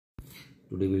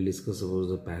Today we'll discuss about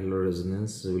the parallel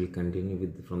resonance. So we'll continue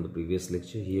with from the previous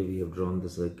lecture. Here we have drawn the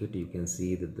circuit. You can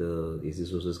see that the AC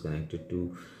source is connected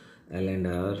to L and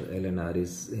R. L and R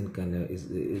has been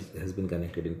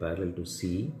connected in parallel to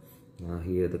C.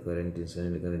 Here the current is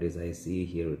IC.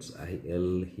 Here it's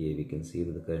IL. Here we can see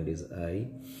that the current is I,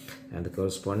 and the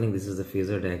corresponding, this is the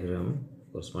phasor diagram.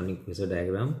 Corresponding phasor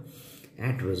diagram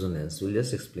at resonance. We'll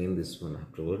just explain this one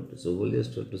afterward. So we'll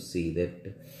just try to see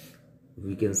that.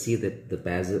 We can see that the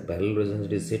parallel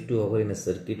resonance is said to occur in a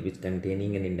circuit which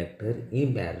containing an inductor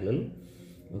in parallel,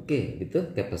 okay, with a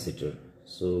capacitor.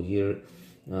 So here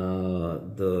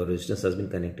the resistance has been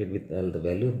connected with the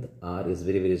value of the R is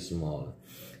very small.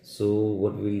 So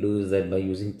what we will do is that by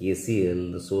using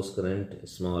KCL, the source current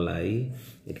small I,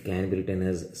 it can be written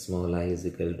as small I is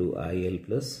equal to IL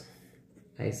plus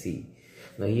IC.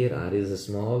 Now here R is a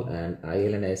small and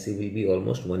IL and IC will be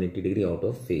almost 180 degree out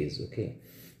of phase, okay.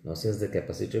 Now since the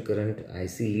capacitor current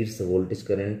IC leads the voltage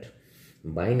current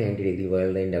by 90 degree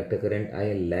while the inductor current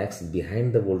IL lags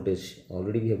behind the voltage,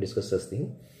 already we have discussed such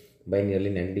thing, by nearly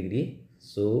 90 degree.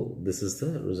 So this is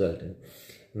the resultant.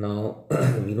 Now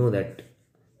we know that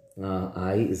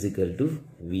I is equal to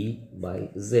V by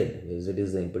Z. Z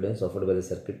is the impedance offered by the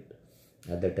circuit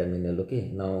at the terminal, okay.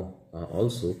 Now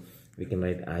also we can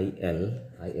write IL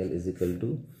is equal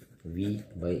to V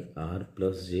by R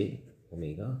plus J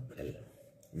omega L.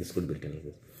 This could be written like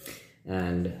this,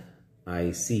 and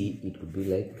IC, it could be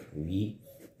like V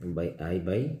by I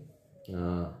by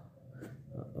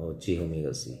J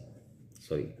omega C.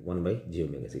 Sorry, 1 by J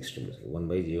omega C. 1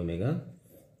 by J omega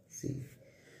C.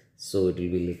 So it will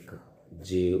be like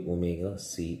J omega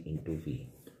C into V.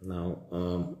 Now,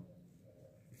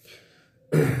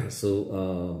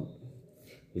 we'll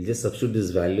just substitute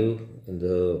this value in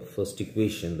the first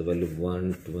equation, the value of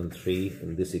 1, 2 and 3.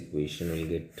 In this equation we'll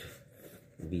get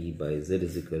V by Z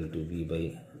is equal to V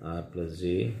by R plus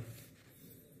J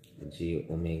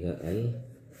omega L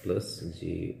plus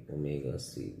J omega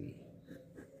CV.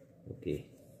 Okay.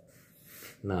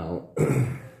 Now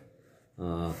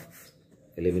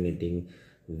eliminating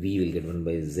V, will get 1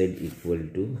 by Z equal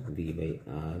to V by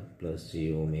R plus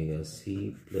J omega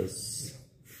C plus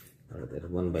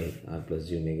 1 by R plus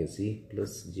J omega C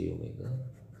plus J omega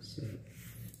C,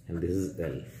 and this is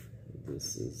L.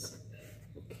 This is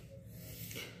okay.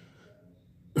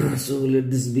 So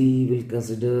let this be, we'll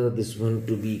consider this one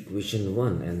to be equation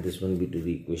 1 and this one be to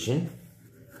be equation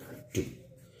 2.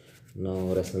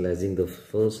 Now rationalizing the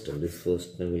first term, this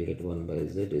first term will get 1 by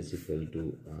Z is equal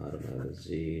to R minus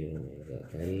J omega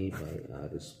L by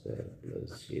R square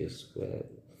plus J square,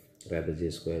 rather J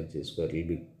square will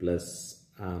be plus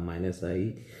minus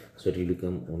I, so it will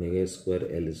become omega square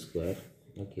L square,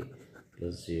 okay,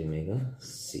 plus J omega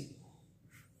C.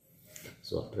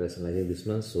 So after rationalizing this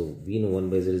one, so we know 1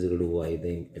 by Z is equal to Y,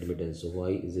 the admittance. So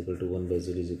Y is equal to 1 by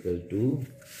Z is equal to,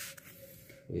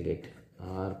 we get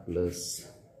R plus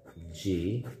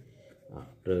J.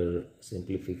 After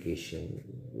simplification,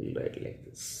 we'll write like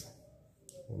this: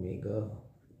 omega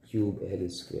cube L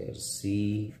square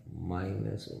C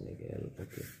minus omega L.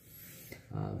 Okay.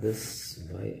 This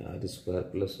by R square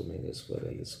plus omega square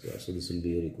L square. So this will be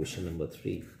your equation number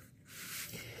 3.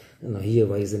 Now here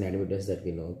Y is an admittance that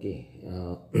we know, okay.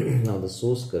 Now the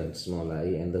source current small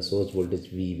I and the source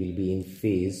voltage V will be in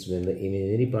phase when the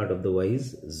imaginary part of the Y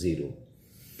is 0.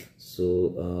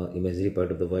 So imaginary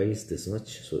part of the Y is this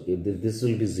much. So if this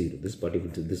will be 0, this part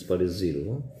is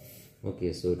 0.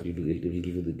 Okay, so it will give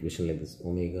you the equation like this: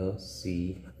 omega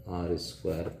C R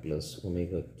square plus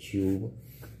omega cube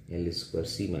L square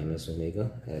C minus omega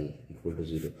L equal to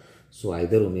 0. So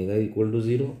either omega equal to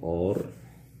 0 or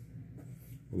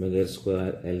omega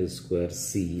square L square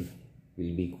C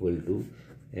will be equal to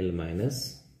L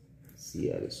minus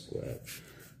CR square.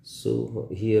 So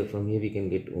here, from here we can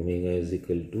get omega is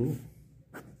equal to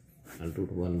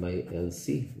root 1 by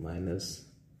LC minus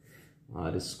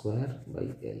R square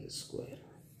by L square.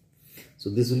 So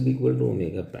this will be equal to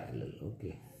omega parallel,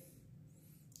 okay.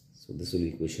 So this will be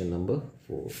equation number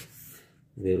 4,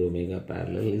 where omega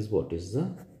parallel is what is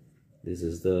the, this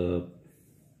is the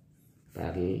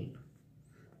parallel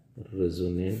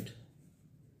resonant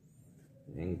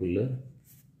angular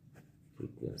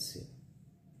frequency,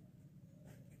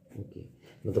 okay.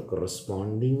 Now the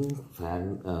corresponding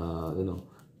parallel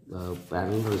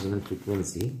resonant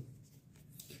frequency,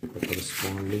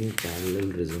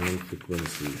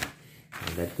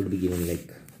 that could be given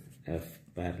like F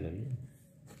parallel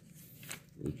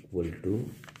equal to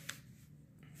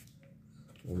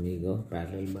omega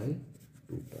parallel by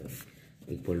 2 pi,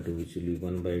 equal to which will be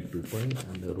 1 by 2 pi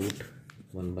and the root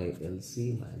 1 by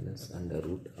LC minus under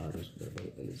root R square by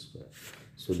L square.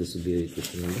 So this will be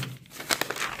equation number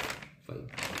 5.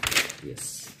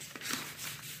 Yes.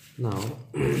 Now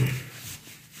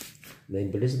the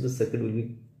impedance of the circuit will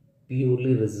be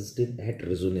purely resistive at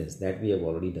resonance, that we have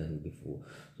already done before.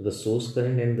 So the source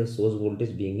current and the source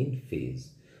voltage being in phase.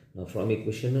 Now from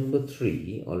equation number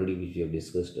 3 already, which we have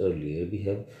discussed earlier, we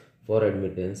have for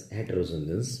admittance at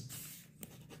resonance,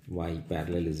 Y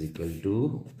parallel is equal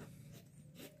to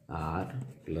R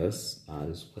plus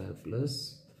R square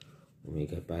plus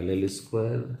omega parallel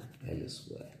square L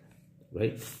square,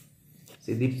 right?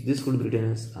 See, this could be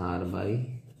written as R by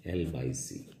L by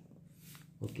C,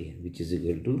 okay, which is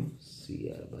equal to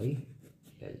CR by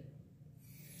L.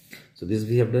 So this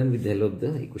we have done with the help of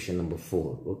the equation number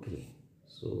 4, okay.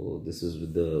 So this is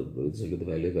with the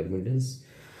value of admittance,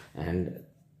 and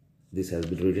this has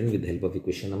been written with the help of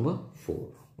equation number 4,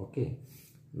 okay.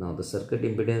 Now the circuit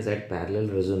impedance at parallel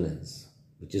resonance,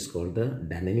 which is called the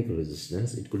dynamic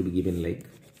resistance, it could be given like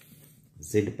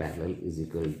Z parallel is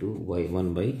equal to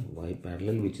Y1 by Y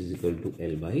parallel, which is equal to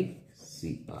L by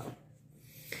CR.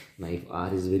 Now if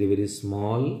R is very, very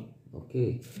small,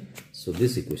 okay, so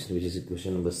this equation, which is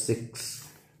equation number 6,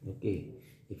 okay,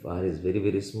 if R is very,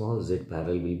 very small, Z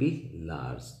parallel will be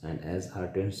large, and as R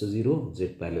tends to 0,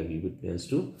 Z parallel will be tends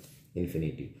to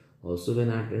infinity. Also when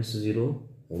R tends to 0,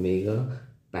 omega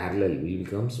parallel will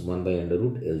becomes 1 by under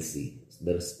root LC,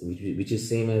 which is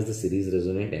same as the series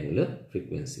resonant angular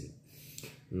frequency.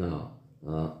 Now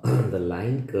the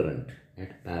line current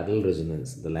at parallel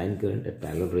resonance,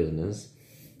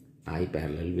 I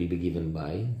parallel will be given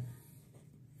by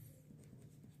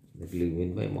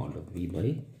mod of V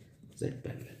by Z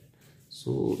parallel.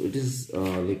 So it is the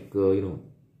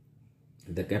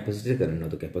capacitor current. Now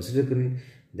the capacitor current,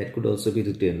 that could also be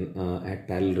written at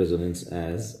parallel resonance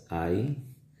as I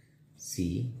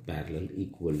C parallel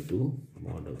equal to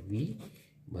mod of V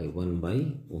by 1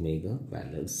 by omega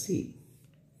parallel C,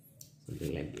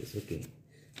 something like this, okay.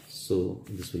 So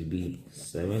this will be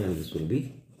 7 and this will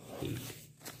be 8.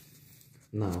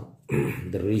 Now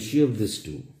the ratio of these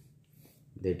two,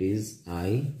 that is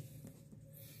I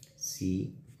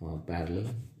C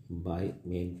parallel by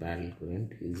main parallel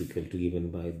current, is equal to given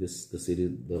by this, the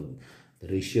series, the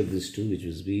ratio of these two, which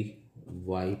will be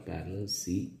Y parallel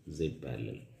C Z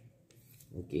parallel,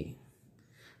 okay.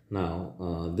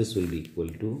 Now this will be equal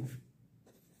to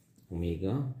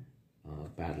omega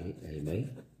parallel L by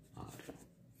R,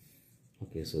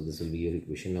 okay. So this will be your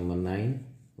equation number 9,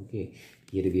 okay.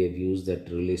 Here we have used that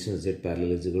relation Z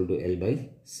parallel is equal to L by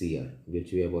CR,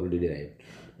 which we have already derived.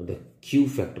 Now the Q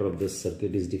factor of this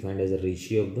circuit is defined as a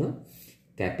ratio of the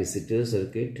capacitor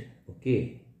circuit,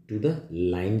 okay, to the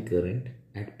line current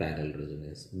at parallel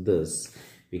resonance. Thus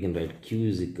we can write Q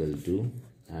is equal to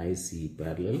IC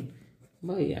parallel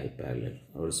by I parallel,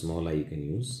 or small I you can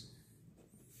use,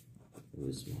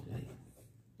 small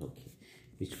I, okay,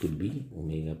 which could be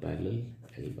omega parallel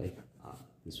L by R.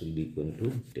 This will be equal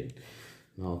to 10.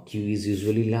 Now Q is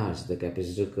usually large. The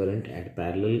capacitor current at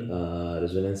parallel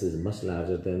resonance is much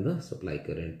larger than the supply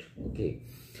current, okay.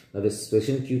 Now this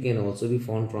expression Q can also be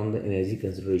found from the energy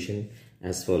consideration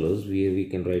as follows, where we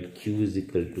can write Q is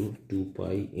equal to 2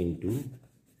 pi into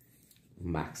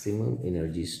maximum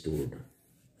energy stored,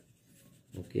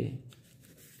 okay,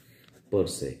 per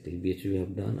cycle, which we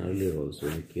have done earlier also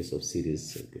in case of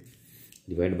series circuit,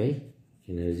 divided by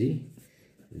energy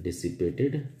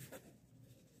dissipated.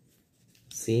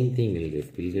 Same thing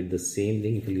we'll get the same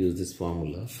thing if you use this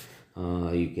formula.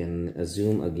 You can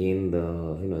assume again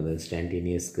the the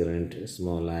instantaneous current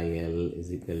small IL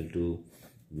is equal to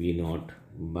V naught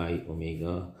by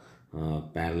omega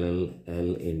parallel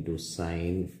L into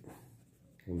sine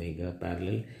omega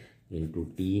parallel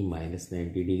into T minus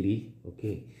 90 degree,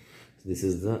 okay. So this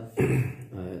is the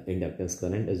inductance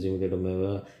current, assuming that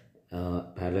omega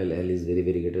parallel L is very,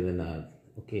 very greater than R,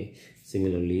 okay.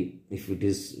 Similarly, if it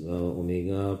is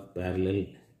omega parallel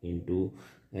into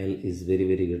L is very,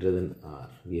 very greater than R,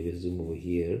 we have assumed over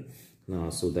here. Now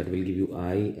so that will give you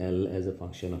IL as a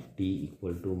function of T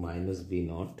equal to minus V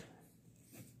naught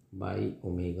by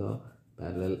omega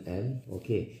parallel L,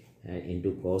 okay, and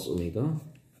into cos omega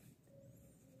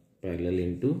parallel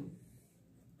into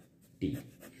T,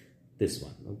 this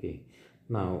one, okay.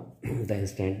 Now the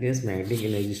instantaneous magnetic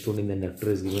energy stored in the inductor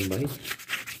is given by,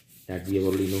 that we have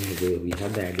already known, we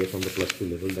have the idea from the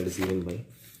 +2 level, that is given by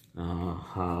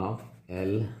half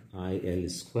LIL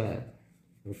square,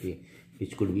 okay,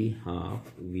 which could be half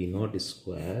V naught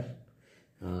square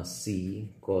C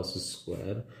cos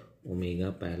square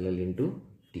omega parallel into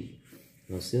T.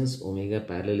 Now since omega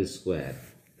parallel square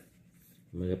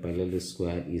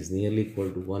is nearly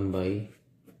equal to 1 by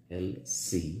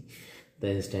RLC.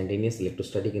 The instantaneous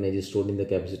electrostatic energy stored in the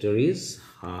capacitor is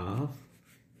half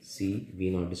C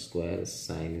V naught square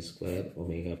sine square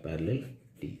omega parallel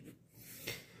t.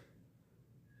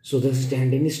 So the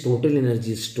instantaneous total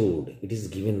energy stored, it is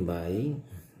given by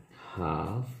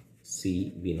half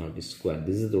C V naught square.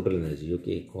 This is total energy,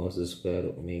 okay, cos square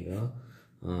omega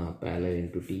parallel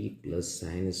into t plus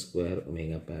sine square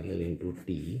omega parallel into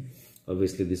t.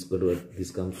 Obviously this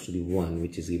comes to the 1,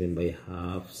 which is given by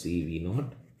half C V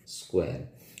naught square,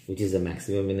 which is the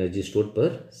maximum energy stored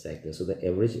per cycle. So the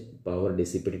average power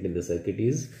dissipated in the circuit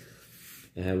is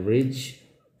average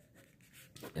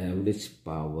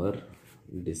power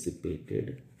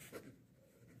dissipated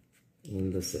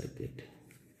in the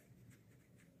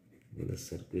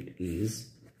circuit is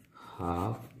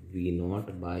half V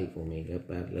naught by omega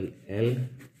parallel L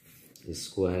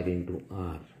square into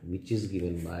R, which is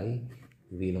given by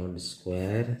V naught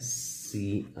square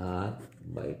CR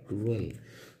by 2L.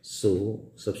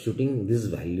 So substituting these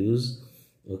values,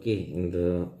 okay, in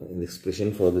the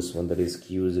expression for this one, that is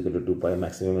Q is equal to 2 pi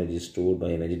maximum energy stored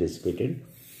by energy dissipated.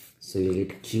 So you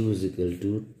get Q is equal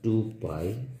to 2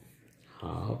 pi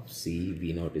half C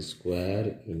V naught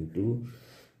square into,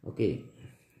 okay,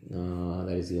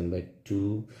 that is given by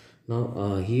 2.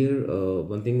 Now here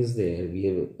one thing is there, we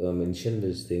have mentioned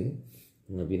this thing,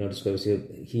 V naught square is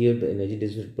here the energy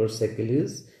dissipated per cycle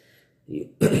is, you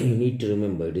need to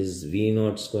remember, it is V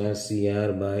naught square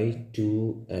CR by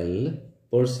 2L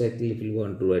per cycle. If you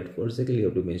want to write per cycle, you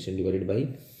have to mention divided by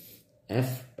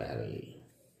F parallel.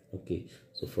 Okay,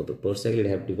 so for the per cycle, you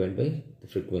have to divide by the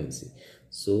frequency.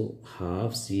 So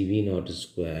half CV naught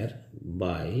square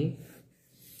by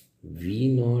V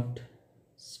naught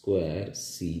square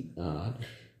CR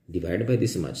divided by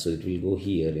this much. So it will go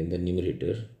here in the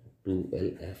numerator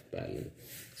 2LF parallel.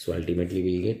 So ultimately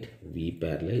we will get V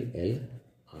parallel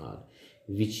LR,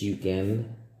 which you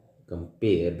can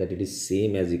compare that it is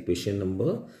same as equation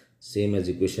number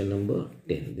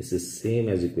 10. This is same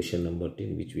as equation number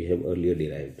 10, which we have earlier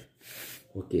derived.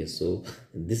 Okay, so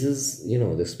this is, you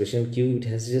know, the expression Q, it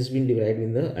has just been derived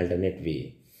in the alternate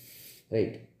way,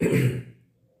 right?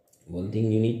 One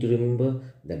thing you need to remember,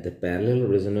 that the parallel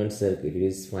resonant circuit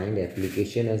is find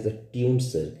application as the tuned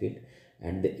circuit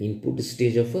at the input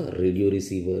stage of a radio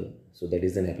receiver. So that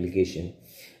is an application,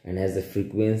 and as the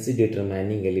frequency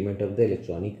determining element of the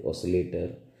electronic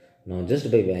oscillator. Now just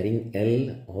by varying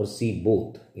L or C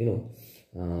both, you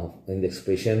know, in the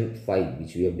expression 5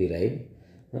 which we have derived,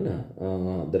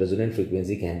 the resonant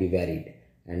frequency can be varied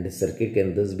and the circuit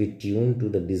can thus be tuned to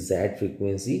the desired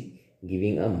frequency,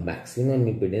 giving a maximum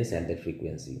impedance at that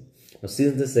frequency. Now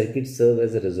since the circuit serves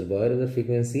as a reservoir of the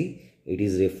frequency, it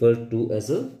is referred to as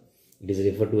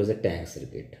a tank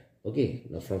circuit. Okay,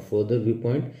 now from further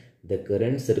viewpoint, the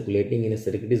current circulating in a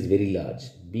circuit is very large,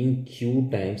 being Q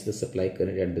times the supply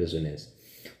current at the resonance.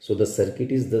 So the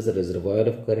circuit is thus a reservoir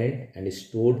of current and is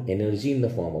stored energy in the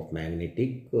form of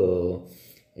magnetic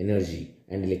energy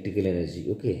and electrical energy.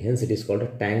 Okay, hence it is called a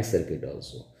tank circuit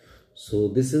also. So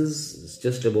this is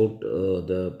just about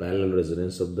the parallel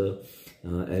resonance of the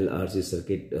LRC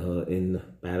circuit in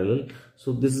parallel.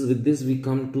 So with this we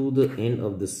come to the end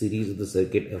of the series of the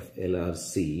circuit of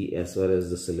LRC as far as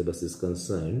the syllabus is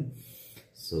concerned.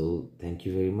 So thank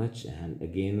you very much, and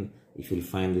again, if you will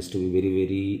find this to be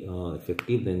very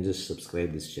effective, then just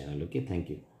subscribe this channel. Okay, thank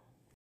you.